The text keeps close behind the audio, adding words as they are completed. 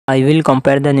I will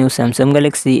compare the new Samsung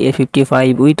Galaxy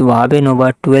A55 with Huawei Nova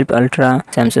 12 Ultra.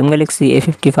 Samsung Galaxy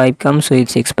A55 comes with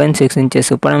 6.6 inches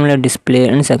Super AMOLED display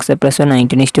and success ratio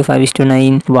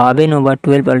 19:5:9. Huawei Nova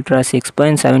 12 Ultra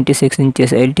 6.76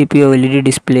 inches LTPO LED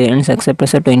display and success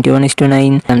ratio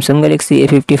 21:9. Samsung Galaxy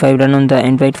A55 run on the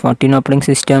Android 14 operating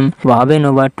system. Huawei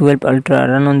Nova 12 Ultra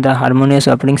run on the Harmonious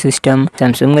operating system.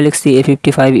 Samsung Galaxy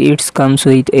A55 it comes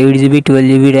with 8GB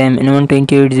 12GB RAM and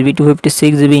 128GB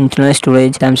 256GB internal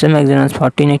storage. Samsung Exynos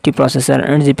 1480 processor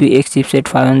and GPU X chipset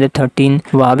 513.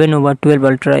 Huawei Nova 12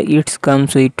 Ultra it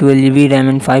comes with 12GB RAM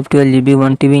and 512GB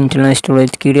 1TB internal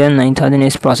storage. Kirin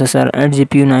 9000S processor and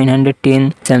GPU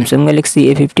 910. Samsung Galaxy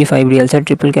A55 real set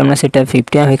triple camera setup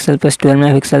 50MP plus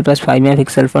 12MP plus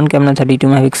 5MP front camera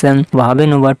 32MP. Huawei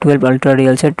Nova 12 Ultra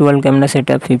real set 12 camera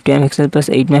setup 50MP plus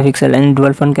 8MP and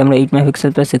dual front camera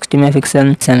 8MP plus 60MP.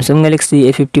 Samsung Galaxy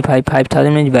A55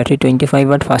 5000mAh battery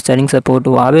 25W fast charging support.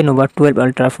 Huawei Nova 12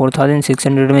 Ultra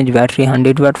 4600mAh battery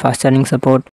 100W fast charging support.